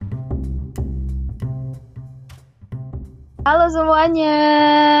Halo semuanya.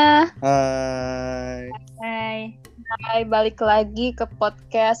 Hai, Hai, Hai, balik lagi ke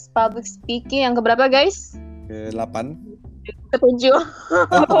podcast Public Speaking yang keberapa guys? ke-8. Ketujuh.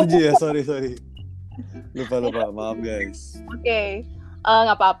 Tujuh ya, sorry. Lupa, maaf guys. Oke,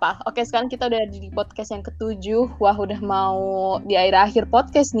 nggak apa-apa. Oke, sekarang kita udah di podcast yang ketujuh. Wah, udah mau di akhir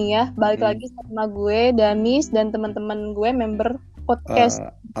podcast nih ya. Balik lagi sama gue, Danis, dan teman-teman gue member podcast.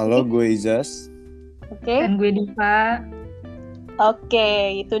 Halo, gue Izas. Oke. dan gue Diva.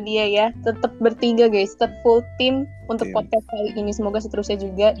 Oke, itu dia ya. Tetap bertiga guys, tetap full team untuk Tim. podcast kali ini. Semoga seterusnya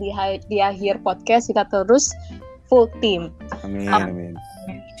juga di akhir podcast kita terus full team. Amin.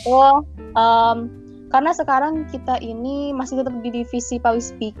 So, karena sekarang kita ini masih tetap di divisi public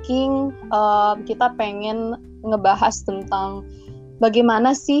speaking, kita pengen ngebahas tentang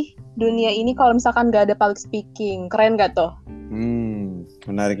bagaimana sih dunia ini kalau misalkan gak ada public speaking. Keren gak tuh?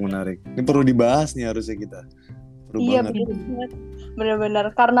 Menarik. Ini perlu dibahas nih harusnya kita. Perlu Iya, banget.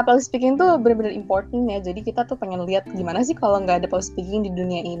 bener-bener. Karena public speaking tuh bener-bener important ya. Jadi kita tuh pengen lihat gimana sih kalau nggak ada public speaking di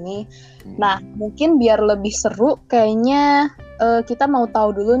dunia ini. Nah, mungkin biar lebih seru, kayaknya kita mau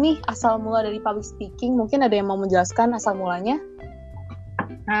tahu dulu nih asal mula dari public speaking. Mungkin ada yang mau menjelaskan asal mulanya?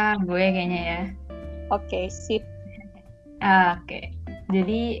 Gue kayaknya ya. Oke, sip. Oke.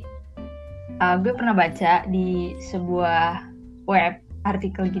 Jadi gue pernah baca di sebuah web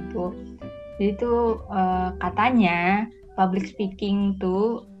artikel gitu. Jadi tuh katanya public speaking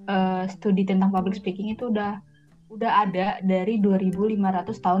tuh studi tentang public speaking itu udah ada dari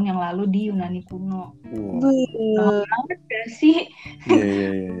 2.500 tahun yang lalu di Yunani kuno. Wow. Banget gak sih?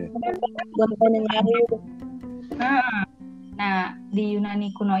 Iya. Nah, di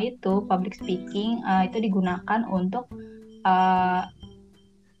Yunani kuno itu public speaking itu digunakan untuk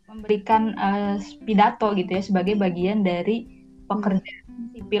memberikan pidato gitu ya sebagai bagian dari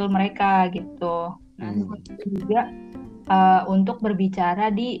pekerjaan sipil mereka gitu. Nah, itu juga untuk berbicara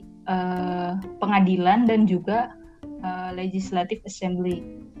di pengadilan dan juga legislative assembly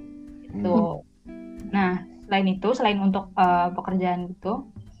gitu. Nah, selain untuk pekerjaan gitu,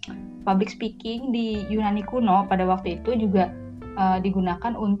 public speaking di Yunani kuno pada waktu itu juga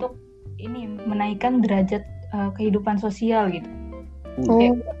digunakan untuk ini menaikkan derajat kehidupan sosial gitu.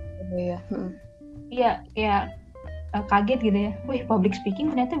 Iya, kayak kaget gitu ya. Wih, public speaking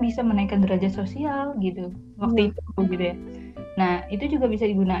ternyata bisa menaikkan derajat sosial gitu waktu itu gitu ya. Nah, itu juga bisa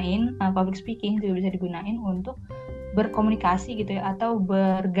digunain public speaking juga bisa digunain untuk berkomunikasi gitu ya atau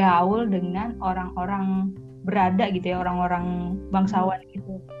bergaul dengan orang-orang berada gitu ya, orang-orang bangsawan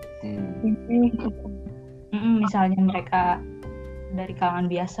gitu. Misalnya mereka dari kalangan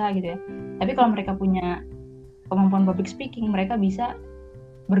biasa gitu ya. Tapi kalau mereka punya kemampuan public speaking, mereka bisa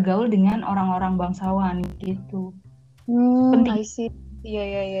bergaul dengan orang-orang bangsawan gitu. Penting. I see.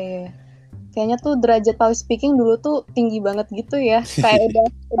 Iya. Kayaknya tuh derajat public speaking dulu tuh tinggi banget gitu ya. Kayak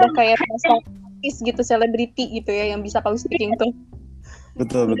udah kayak artis gitu, selebriti gitu ya yang bisa public speaking tuh.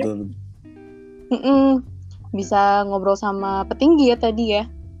 Betul. Bisa ngobrol sama petinggi ya tadi ya.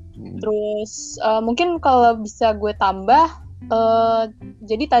 Terus mungkin kalau bisa gue tambah,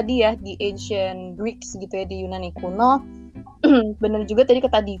 jadi tadi ya di ancient Greeks gitu ya, di Yunani kuno, bener juga tadi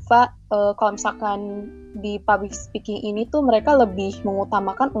kata Diva, kalau misalkan di public speaking ini tuh mereka lebih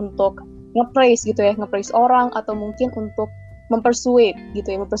mengutamakan untuk nge-praise gitu ya, nge-praise orang atau mungkin untuk mempersuade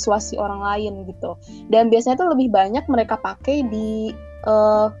gitu ya, mempersuasi orang lain gitu. Dan biasanya tuh lebih banyak mereka pakai di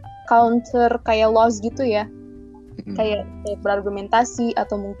counter kayak laws gitu ya, kayak berargumentasi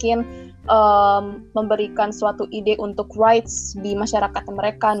atau mungkin memberikan suatu ide untuk rights di masyarakat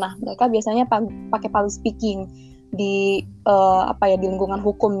mereka. Nah, mereka biasanya pakai public speaking di di lingkungan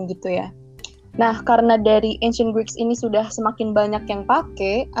hukum gitu ya. Nah, karena dari ancient Greeks ini sudah semakin banyak yang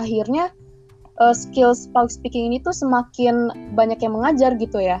pakai, akhirnya skills public speaking ini tuh semakin banyak yang mengajar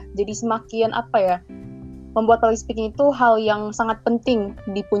gitu ya. Jadi semakin membuat public speaking itu hal yang sangat penting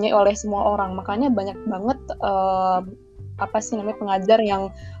dipunyai oleh semua orang. Makanya banyak banget pengajar yang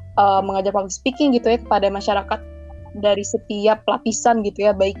mengajar public speaking gitu ya kepada masyarakat dari setiap lapisan gitu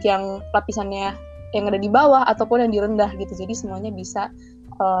ya, baik yang lapisannya yang ada di bawah ataupun yang di rendah gitu. Jadi semuanya bisa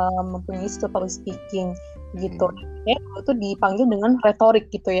mempunyai skill public speaking gitu. Ya, itu dipanggil dengan retorik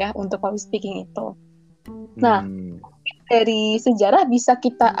gitu ya untuk public speaking itu. Nah, dari sejarah bisa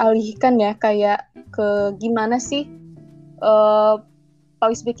kita alihkan ya, kayak ke gimana sih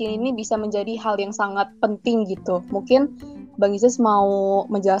public speaking ini bisa menjadi hal yang sangat penting gitu. Mungkin Bang Izes mau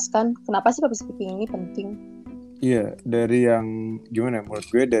menjelaskan kenapa sih public speaking ini penting? Iya, dari yang gimana? Menurut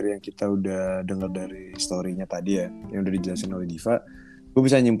gue dari yang kita udah dengar dari story-nya tadi ya, yang udah dijelasin oleh Diva, gue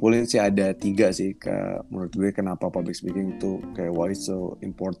bisa nyimpulin sih ada 3 sih menurut gue kenapa public speaking itu kayak why it's so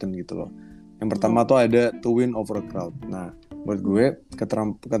important gitu loh. Yang pertama tuh ada to win over a crowd. Nah, menurut gue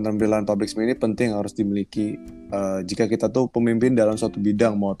keterampilan public speaking ini penting, harus dimiliki jika kita tuh pemimpin dalam suatu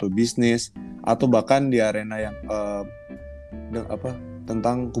bidang, mau itu bisnis atau bahkan di arena yang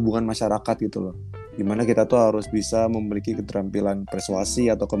tentang hubungan masyarakat gitu loh. Dimana kita tuh harus bisa memiliki keterampilan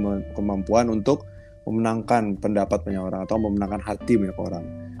persuasi atau kemampuan untuk memenangkan pendapat banyak orang atau memenangkan hati banyak orang.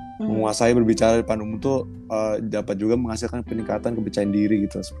 Menguasai berbicara di depan umum tuh dapat juga menghasilkan peningkatan kepercayaan diri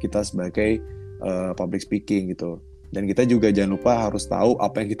gitu kita sebagai public speaking gitu. Dan kita juga jangan lupa harus tahu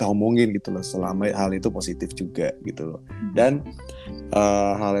apa yang kita omongin gitu loh, selama hal itu positif juga gitu loh. Dan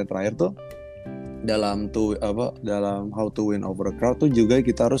hal yang terakhir tuh dalam how to win over a crowd tuh juga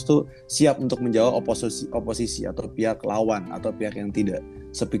kita harus tuh siap untuk menjawab oposisi atau pihak lawan atau pihak yang tidak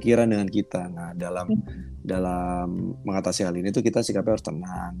sepikiran dengan kita. Nah, dalam mengatasi hal ini tuh kita sikapnya harus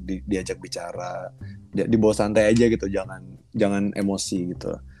tenang, diajak bicara, dibawa santai aja gitu, jangan emosi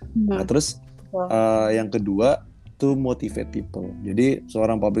gitu. Nah, terus yang kedua to motivate people. Jadi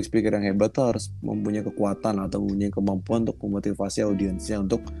seorang public speaker yang hebat tuh harus mempunyai kekuatan atau mempunyai kemampuan untuk memotivasi audiensnya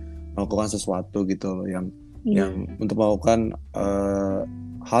untuk melakukan sesuatu gitu loh, yang untuk melakukan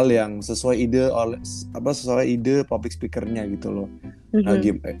hal yang sesuai ide public speakernya gitu loh. Nah,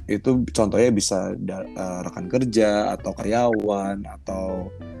 itu contohnya bisa rekan kerja atau karyawan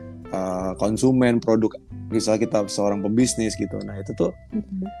atau konsumen produk, misalnya kita seorang pebisnis gitu. Nah, itu tuh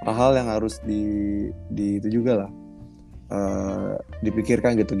hal yang harus itu juga lah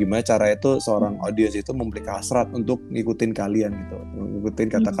dipikirkan gitu, gimana cara itu seorang audiens itu memberi hasrat untuk ngikutin kalian gitu,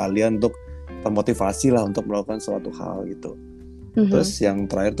 ngikutin kata kalian untuk termotivasi lah untuk melakukan suatu hal gitu. Terus yang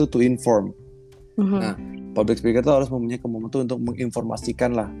terakhir tuh to inform. Nah, public speaker tuh harus mempunyai kemampuan tuh untuk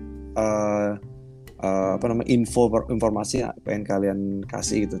menginformasikan lah informasi yang pengen kalian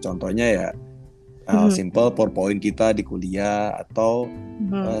kasih gitu. Contohnya ya simple PowerPoint kita di kuliah, atau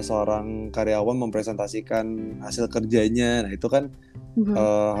seorang karyawan mempresentasikan hasil kerjanya. Nah, itu kan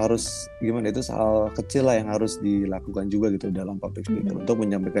harus gimana, itu hal kecil lah yang harus dilakukan juga gitu dalam public speaker untuk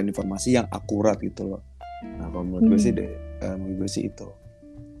menyampaikan informasi yang akurat gitu loh. Nah, kalau menurut gue sih itu.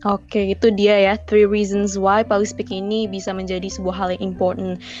 Oke, itu dia ya 3 reasons why public speaking ini bisa menjadi sebuah hal yang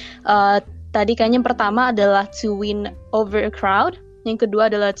important. Tadi kayaknya yang pertama adalah to win over a crowd, yang kedua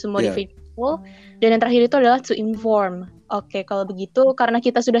adalah to motivate people, dan yang terakhir itu adalah to inform. Oke, kalau begitu karena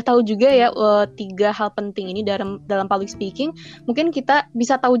kita sudah tahu juga ya 3 hal penting ini dalam public speaking, mungkin kita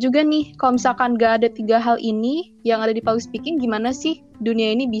bisa tahu juga nih kalau misalkan gak ada 3 hal ini yang ada di public speaking, gimana sih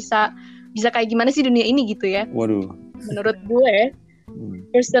dunia ini bisa kayak gimana sih dunia ini gitu ya. Waduh. Menurut gue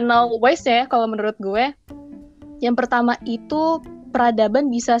personal wise ya, kalau menurut gue yang pertama itu peradaban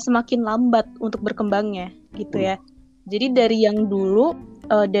bisa semakin lambat untuk berkembangnya gitu ya. Jadi dari yang dulu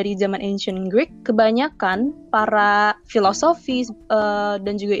dari zaman ancient Greek, kebanyakan para filosofis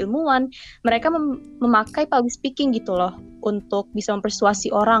dan juga ilmuwan, mereka memakai public speaking gitu loh untuk bisa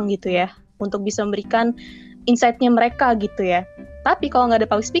mempersuasi orang gitu ya, untuk bisa memberikan insight-nya mereka gitu ya. Tapi kalau nggak ada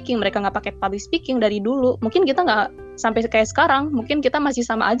public speaking, mereka nggak pakai public speaking dari dulu, mungkin kita nggak sampai kayak sekarang, mungkin kita masih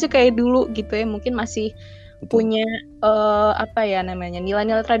sama aja kayak dulu gitu ya, mungkin masih punya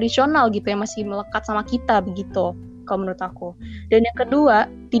nilai-nilai tradisional gitu ya, masih melekat sama kita begitu kalau menurut aku. Dan yang kedua,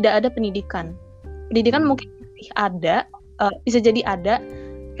 tidak ada pendidikan mungkin bisa jadi ada,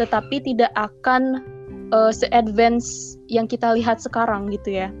 tetapi tidak akan se-advance yang kita lihat sekarang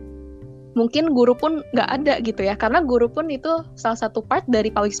gitu ya. Mungkin guru pun nggak ada gitu ya, karena guru pun itu salah satu part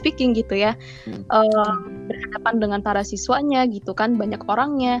dari public speaking gitu ya, berhadapan dengan para siswanya gitu kan, banyak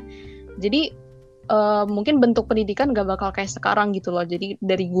orangnya. Jadi mungkin bentuk pendidikan nggak bakal kayak sekarang gitu loh, jadi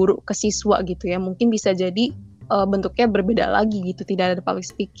dari guru ke siswa gitu ya, mungkin bisa jadi bentuknya berbeda lagi gitu, tidak ada public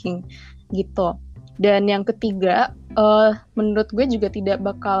speaking gitu. Dan yang ketiga, menurut gue juga nggak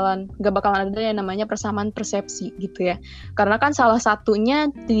bakalan ada yang namanya persamaan persepsi gitu ya. Karena kan salah satunya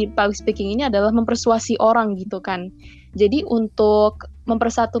di public speaking ini adalah mempersuasi orang gitu kan. Jadi untuk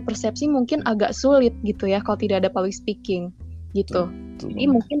mempersatu persepsi mungkin agak sulit gitu ya kalau tidak ada public speaking gitu. Jadi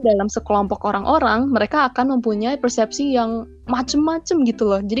mungkin dalam sekelompok orang-orang mereka akan mempunyai persepsi yang macem-macem gitu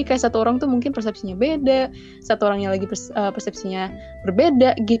loh. Jadi kayak satu orang tuh mungkin persepsinya beda, satu orangnya lagi persepsinya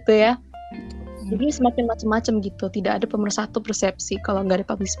berbeda gitu ya. Jadi semakin macam-macam gitu, tidak ada pemersatu persepsi kalau nggak ada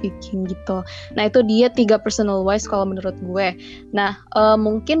public speaking gitu. Nah itu dia 3 personal wise kalau menurut gue. Nah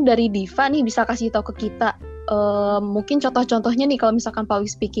mungkin dari Diva nih bisa kasih tahu ke kita, mungkin contoh-contohnya nih kalau misalkan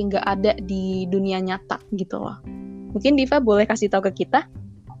public speaking nggak ada di dunia nyata gitu loh. Mungkin Diva boleh kasih tahu ke kita?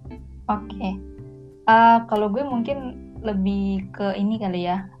 Oke. Kalau gue mungkin lebih ke ini kali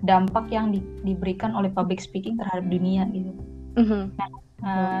ya, dampak yang diberikan oleh public speaking terhadap dunia gitu.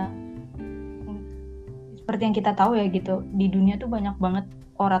 Seperti seperti yang kita tahu ya gitu, di dunia tuh banyak banget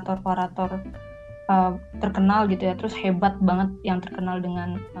orator-orator terkenal gitu ya, terus hebat banget yang terkenal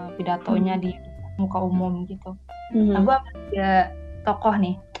dengan pidatonya di muka umum gitu. Nah, gue ambil 3 tokoh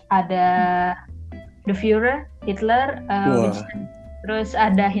nih, ada The Führer, Hitler, Winston, terus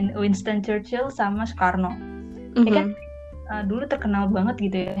ada Winston Churchill sama Soekarno. Ya kan dulu terkenal banget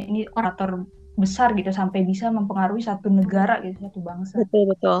gitu ya, ini orator besar gitu sampai bisa mempengaruhi satu negara gitu, satu bangsa.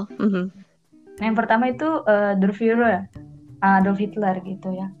 Betul. Nah, yang pertama itu Der Führer, Adolf Hitler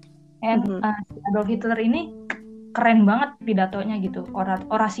gitu ya. Adolf Hitler ini keren banget pidatonya gitu,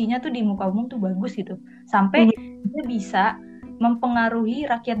 orasinya tuh di muka umum tuh bagus gitu, sampai dia bisa mempengaruhi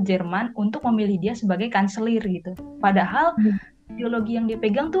rakyat Jerman untuk memilih dia sebagai kanselir gitu. Padahal ideologi yang dia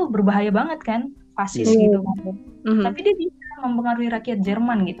pegang tuh berbahaya banget kan, fasis gitu kan. Tapi dia bisa mempengaruhi rakyat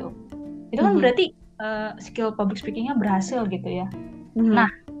Jerman gitu. Itu kan berarti skill public speakingnya berhasil gitu ya. Nah,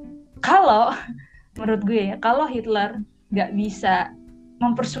 kalau menurut gue ya, kalau Hitler nggak bisa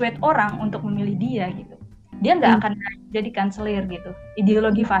mempersuade orang untuk memilih dia gitu, dia nggak akan jadi kanselir gitu.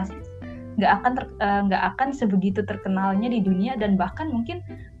 Ideologi fasis nggak akan sebegitu terkenalnya di dunia, dan bahkan mungkin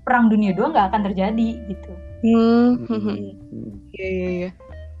perang dunia 2 nggak akan terjadi gitu. Iya.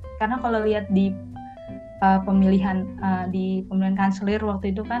 Karena kalau lihat di pemilihan kanselir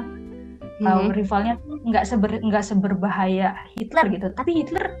waktu itu kan, rivalnya nggak seberbahaya Hitler gitu, tapi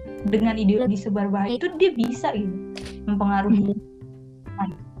Hitler dengan ideologi seberbahaya itu dia bisa gitu mempengaruhi.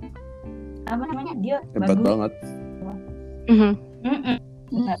 Apa namanya, dia hebat bagus banget.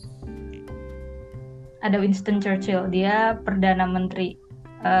 Ada Winston Churchill, dia perdana menteri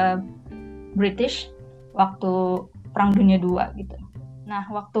British waktu Perang Dunia II gitu. Nah,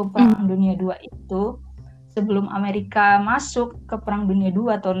 waktu Perang Dunia II itu, sebelum Amerika masuk ke Perang Dunia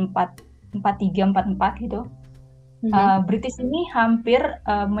II tahun 43-44 gitu, British ini hampir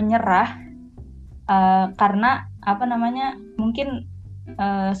menyerah karena apa namanya, mungkin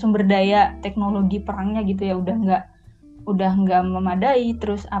sumber daya teknologi perangnya gitu ya udah nggak memadai,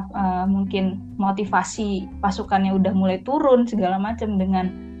 terus mungkin motivasi pasukannya udah mulai turun segala macam dengan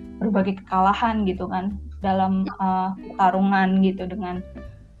berbagai kekalahan gitu kan dalam pertarungan gitu dengan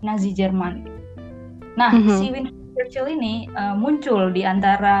Nazi Jerman. Nah, si Winston Churchill ini muncul di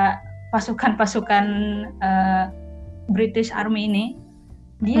antara pasukan-pasukan British Army ini.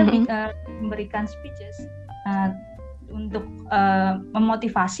 Dia memberikan speeches untuk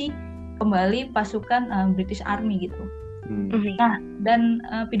memotivasi kembali pasukan British Army gitu. Nah, dan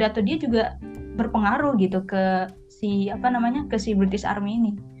pidato dia juga berpengaruh gitu ke si British Army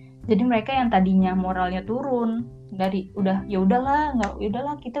ini. Jadi mereka yang tadinya moralnya turun dari udahlah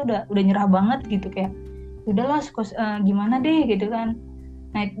kita udah nyerah banget gitu, kayak udahlah gimana deh gitu kan.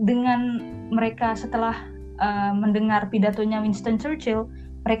 Nah, dengan mereka setelah mendengar pidatonya Winston Churchill,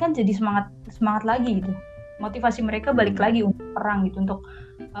 mereka jadi semangat lagi gitu. Motivasi mereka balik lagi untuk perang gitu, untuk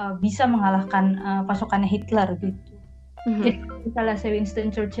bisa mengalahkan pasukannya Hitler gitu. Jadi misalnya si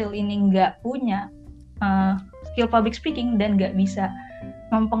Winston Churchill ini nggak punya skill public speaking dan nggak bisa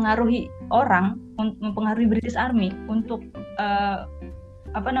mempengaruhi orang, mempengaruhi British Army untuk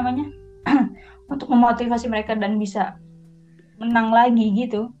untuk memotivasi mereka dan bisa menang lagi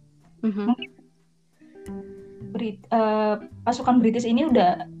gitu, mungkin pasukan British ini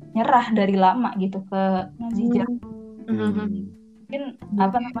udah nyerah dari lama gitu ke Nazi Jerman. Mungkin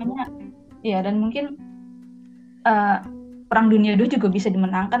ya, dan mungkin Perang Dunia II juga bisa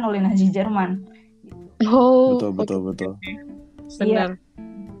dimenangkan oleh Nazi Jerman. Betul. Iya,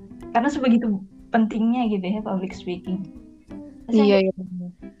 karena sebegitu pentingnya gitu ya public speaking. Iya.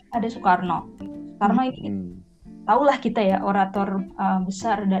 Ada Soekarno ini tahulah kita ya, orator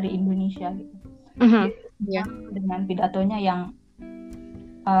besar dari Indonesia gitu. Dengan pidatonya yang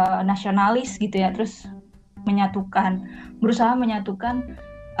nasionalis gitu ya, terus berusaha menyatukan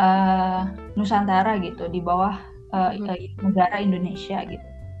Nusantara gitu di bawah negara Indonesia gitu.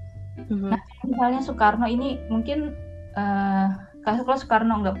 Nah, misalnya Soekarno ini mungkin kalau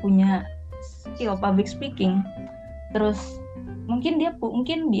Soekarno nggak punya skill public speaking, terus mungkin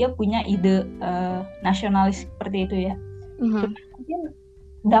dia punya ide nasionalis seperti itu ya. Mungkin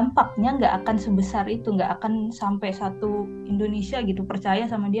dampaknya nggak akan sebesar itu, nggak akan sampai satu Indonesia gitu percaya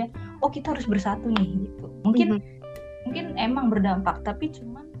sama dia. Oh, kita harus bersatu nih gitu. Mungkin emang berdampak, tapi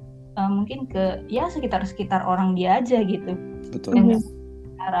cuman mungkin ke ya sekitar orang dia aja gitu. Betul.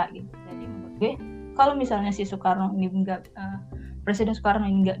 Cara gitu. Jadi menurut gue, kalau misalnya si Soekarno ini Presiden Soekarno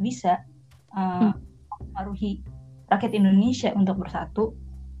ini nggak bisa mempengaruhi rakyat Indonesia untuk bersatu,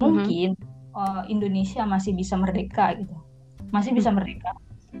 mungkin Indonesia masih bisa merdeka gitu, masih bisa merdeka,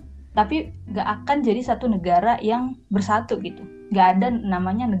 tapi nggak akan jadi satu negara yang bersatu gitu. nggak ada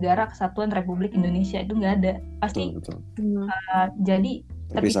namanya Negara Kesatuan Republik Indonesia, itu nggak ada. Pasti Betul. jadi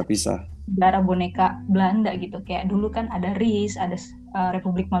Terpisah-pisah. negara boneka Belanda gitu. Kayak dulu kan ada RIS, ada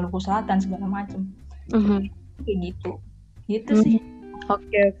Republik Maluku Selatan segala macam. Kayak gitu. Gitu sih.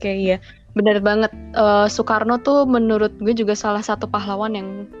 Oke, iya. Benar banget. Soekarno tuh menurut gue juga salah satu pahlawan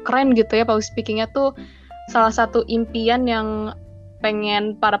yang keren gitu ya. Public speakingnya tuh salah satu impian yang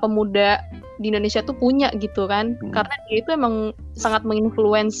pengen para pemuda di Indonesia tuh punya gitu kan. Karena dia itu emang sangat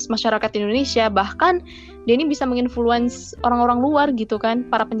menginfluence masyarakat Indonesia. Bahkan dia ini bisa menginfluence orang-orang luar gitu kan.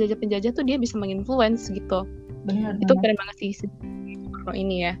 Para penjajah-penjajah tuh dia bisa menginfluence gitu. Benar. Itu keren banget sih Soekarno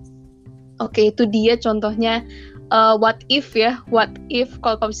ini ya. Oke, itu dia contohnya. What if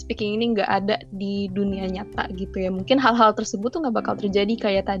kalau public speaking ini nggak ada di dunia nyata gitu ya, mungkin hal-hal tersebut tuh nggak bakal terjadi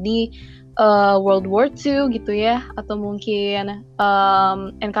kayak tadi World War II gitu ya, atau mungkin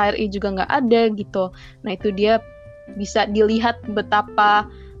NKRI juga nggak ada gitu. Nah itu dia bisa dilihat betapa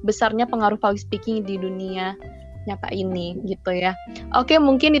besarnya pengaruh public speaking di dunia nyata ini gitu ya. Oke,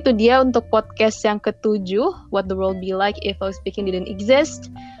 mungkin itu dia untuk podcast yang ke-7, What the World Be Like If Public Speaking Didn't Exist.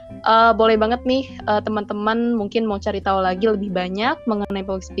 Boleh banget nih teman-teman mungkin mau cari tahu lagi lebih banyak mengenai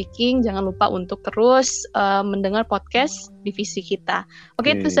public speaking, jangan lupa untuk terus mendengar podcast divisi kita.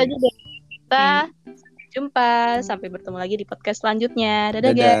 Oke, itu saja dari kita. Sampai jumpa, sampai bertemu lagi di podcast selanjutnya. Dadah.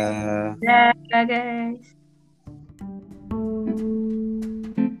 Dadah. Dadah guys.